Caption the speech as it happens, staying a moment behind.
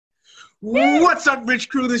What's up, Rich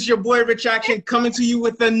Crew? This is your boy Rich Action coming to you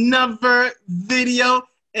with another video.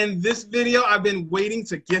 In this video, I've been waiting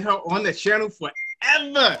to get her on the channel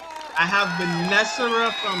forever. I have Vanessa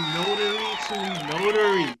from Notary to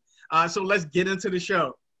Notary. So let's get into the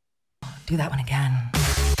show. Do that one again.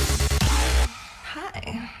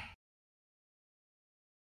 Hi.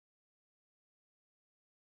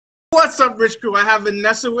 What's up, Rich Crew? I have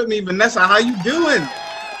Vanessa with me. Vanessa, how you doing?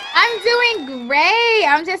 I'm doing great.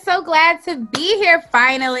 I'm just so glad to be here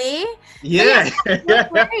finally. Yeah.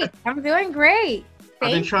 I'm doing great.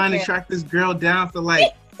 I've been trying to track this girl down for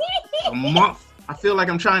like a month. I feel like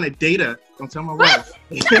I'm trying to date her. Don't tell my wife.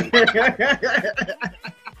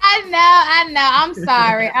 I know. I'm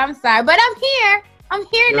sorry. But I'm here. I'm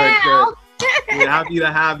here now. Good. Happy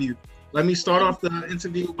to have you. Let me start off the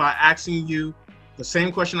interview by asking you the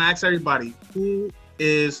same question I ask everybody. Who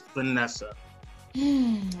is Vanessa?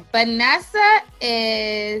 Vanessa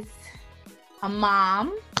is a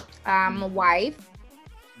mom, a wife.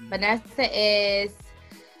 Vanessa is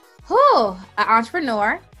an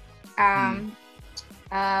entrepreneur, a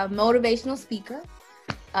motivational speaker,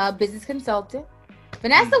 a business consultant.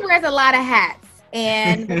 Vanessa wears a lot of hats,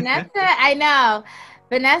 and Vanessa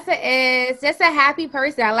is just a happy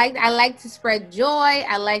person. I like to spread joy.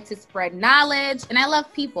 I like to spread knowledge, and I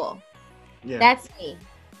love people. Yeah, that's me.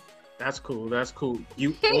 That's cool. That's cool.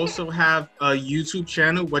 You also have a YouTube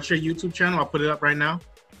channel. What's your YouTube channel? I'll put it up right now.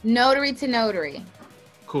 Notary to Notary.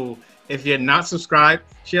 Cool. If you're not subscribed,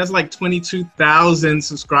 she has like 22,000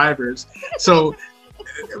 subscribers. So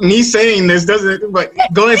me saying this doesn't, but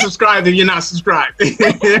go and subscribe if you're not subscribed. Right?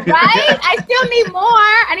 I still need more.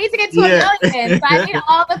 I need to get to a million. So I need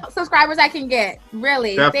all the subscribers I can get.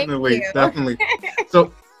 Really. Definitely.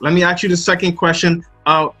 So let me ask you the second question.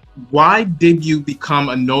 Why did you become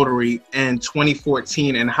a notary in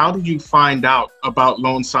 2014, and how did you find out about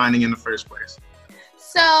loan signing in the first place?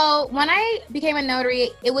 So when I became a notary,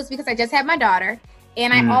 it was because I just had my daughter,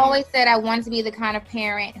 and I always said I wanted to be the kind of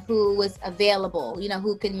parent who was available,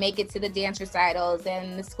 who could make it to the dance recitals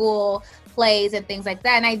and the school plays and things like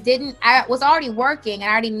that. And I was already working, and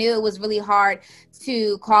I already knew it was really hard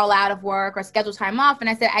to call out of work or schedule time off. And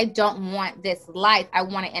I said, I don't want this life. I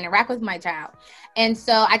want to interact with my child. And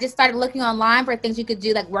so I just started looking online for things you could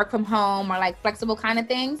do, like work from home or like flexible kind of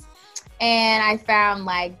things. And I found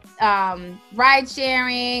like ride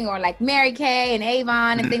sharing or like Mary Kay and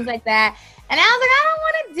Avon and things like that. And I was like, I don't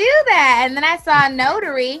want to do that. And then I saw a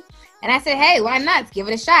notary and I said, hey, why not? Let's give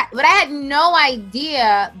it a shot. But I had no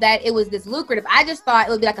idea that it was this lucrative. I just thought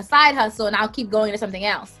it would be like a side hustle and I'll keep going to something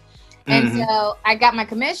else. And so I got my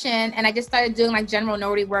commission and I just started doing like general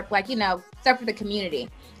notary work, like, stuff for the community,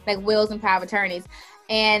 like wills and power of attorneys.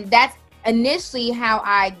 And that's initially how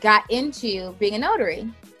I got into being a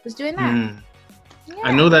notary, was doing that. Yeah.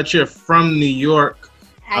 I know that you're from New York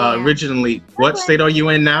originally. What state are you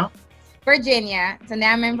in now? Virginia. So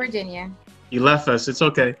now I'm in Virginia. You left us. It's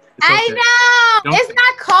okay. I know. It's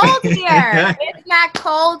not cold here. It's not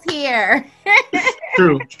cold here.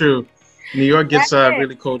 True. New York gets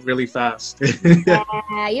really cold really fast.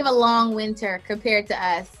 Yeah, you have a long winter compared to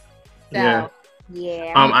us. So,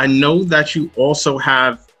 yeah. I know that you also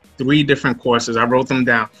have 3 different courses. I wrote them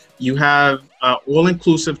down. You have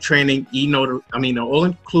all-inclusive training,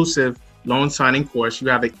 all-inclusive loan signing course. You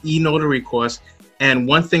have an e-notary course. And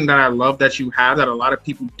one thing that I love that you have that a lot of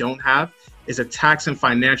people don't have is a tax and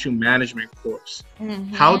financial management course.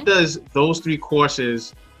 How does those 3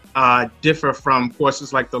 courses differ from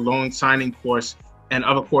courses like the loan signing course and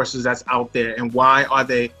other courses that's out there? And why are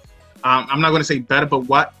they, I'm not going to say better, but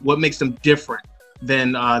what makes them different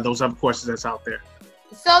than those other courses that's out there?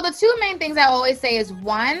 So the 2 main things I always say is,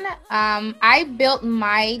 one, I built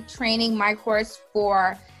my training, my course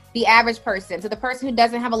for the average person. So the person who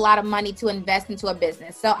doesn't have a lot of money to invest into a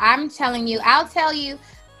business. So I'll tell you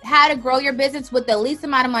how to grow your business with the least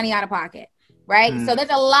amount of money out of pocket, right? So there's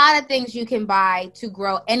a lot of things you can buy to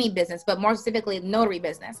grow any business, but more specifically notary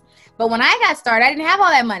business. But when I got started, I didn't have all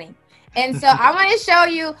that money. And so I want to show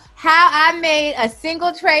you how I made a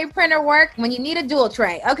single tray printer work when you need a dual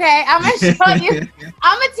tray. Okay, I'm going to show you,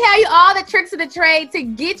 I'm going to tell you all the tricks of the trade to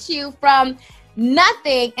get you from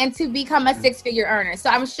nothing and to become a 6-figure earner. So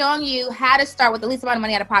I'm showing you how to start with the least amount of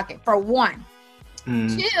money out of pocket, for one.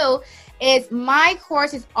 2 is my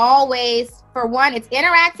course is always, for one, it's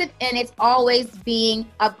interactive and it's always being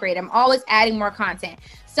upgraded. I'm always adding more content.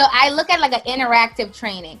 So I look at like an interactive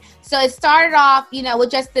training. So it started off,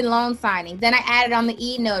 with just the loan signing. Then I added on the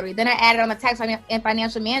e-notary. Then I added on the tax and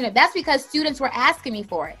financial management. That's because students were asking me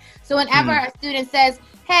for it. So whenever a student says,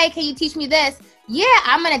 hey, can you teach me this? Yeah,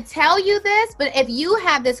 I'm going to tell you this. But if you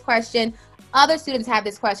have this question, other students have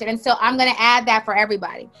this question. And so I'm going to add that for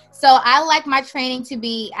everybody. So I like my training to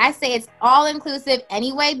be, I say it's all inclusive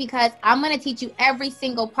anyway, because I'm going to teach you every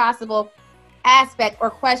single possible aspect or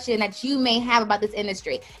question that you may have about this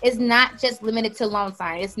industry. It's not just limited to loan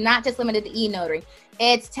signing. It's not just limited to e-notary.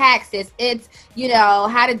 It's taxes. It's, you know,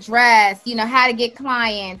 how to dress, you know, how to get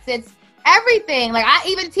clients. It's everything. Like I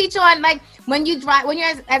even teach on, like, when you drive, when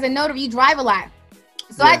you're as a notary, you drive a lot.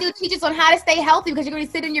 So I do teach us on how to stay healthy, because you're going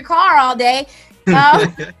to sit in your car all day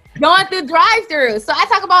going through drive-through. So I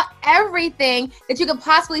talk about everything that you could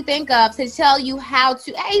possibly think of to tell you how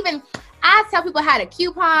to, I tell people how to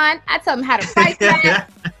coupon. I tell them how to price match.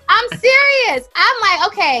 I'm serious. I'm like,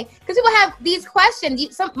 okay, because people have these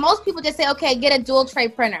questions. Most people just say, okay, get a dual tray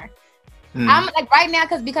printer. I'm like, right now,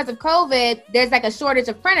 because of COVID, there's like a shortage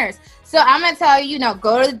of printers. So I'm going to tell you,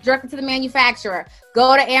 go directly to the manufacturer,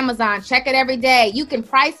 go to Amazon, check it every day. You can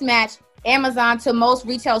price match Amazon to most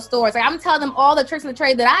retail stores. Like, I'm telling them all the tricks of the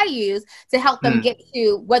trade that I use to help them get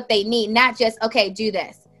to what they need, not just, okay, do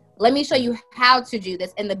this. Let me show you how to do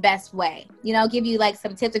this in the best way. Give you like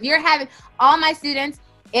some tips. If you're having, all my students,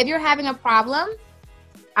 if you're having a problem,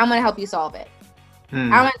 I'm going to help you solve it.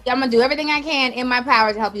 I'm going to do everything I can in my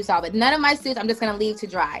power to help you solve it. None of my students, I'm just going to leave to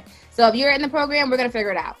dry. So if you're in the program, we're going to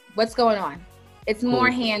figure it out. What's going on? It's more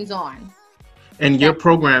hands-on. And your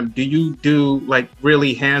program, do you do like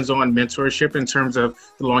really hands-on mentorship in terms of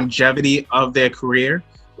the longevity of their career,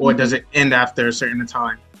 or does it end after a certain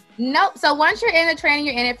time? Nope. So once you're in the training,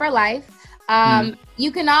 you're in it for life.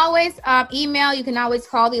 You can always email. You can always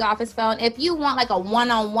call the office phone. If you want like a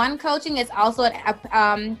one-on-one coaching, it's also a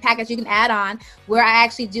package you can add on where I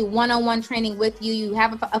actually do one-on-one training with you. You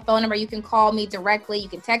have a phone number. You can call me directly. You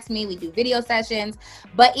can text me. We do video sessions.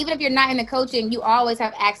 But even if you're not in the coaching, you always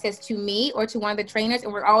have access to me or to one of the trainers,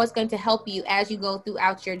 and we're always going to help you as you go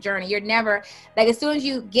throughout your journey. You're never, like, as soon as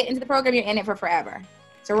you get into the program, you're in it for forever.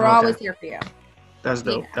 So we're always here for you. That's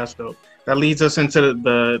dope. Yeah. That's dope. That leads us into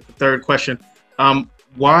the third question.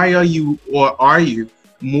 Why are you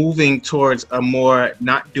moving towards a more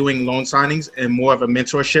not doing loan signings and more of a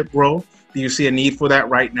mentorship role? Do you see a need for that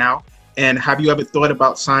right now? And have you ever thought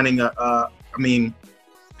about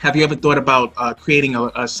creating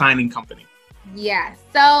a signing company? Yeah.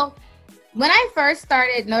 So when I first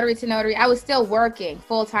started Notary to Notary, I was still working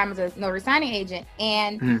full-time as a notary signing agent,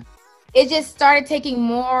 and it just started taking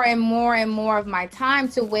more and more and more of my time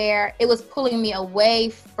to where it was pulling me away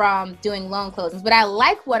from doing loan closings. But I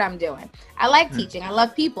like what I'm doing. I like teaching. I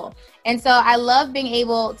love people. And so I love being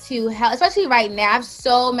able to help, especially right now. I have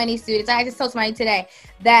so many students. I just told somebody today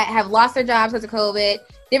that have lost their jobs because of COVID,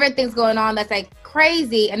 different things going on that's like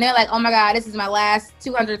crazy. And they're like, oh my God, this is my last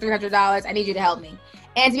 $200, $300. I need you to help me.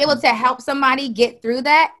 And to be able to help somebody get through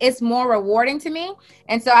that, it's more rewarding to me.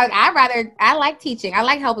 And so I like teaching. I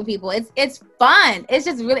like helping people. It's fun. It's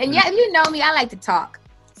just really, and yeah, if you know me, I like to talk.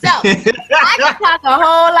 So I can talk a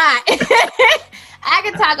whole lot. I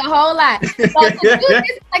can talk a whole lot. So to do this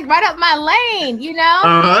is like right up my lane,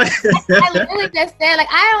 I literally just said, like,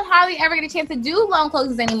 I don't hardly ever get a chance to do loan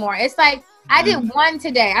closings anymore. It's like, I did one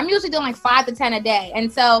today. I'm usually doing like 5 to 10 a day.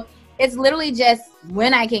 And so it's literally just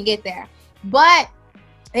when I can get there. But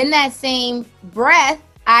in that same breath,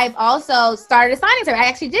 I've also started a signing service. I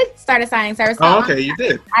actually did start a signing service. Oh, okay, you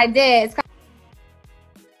did. I did. It's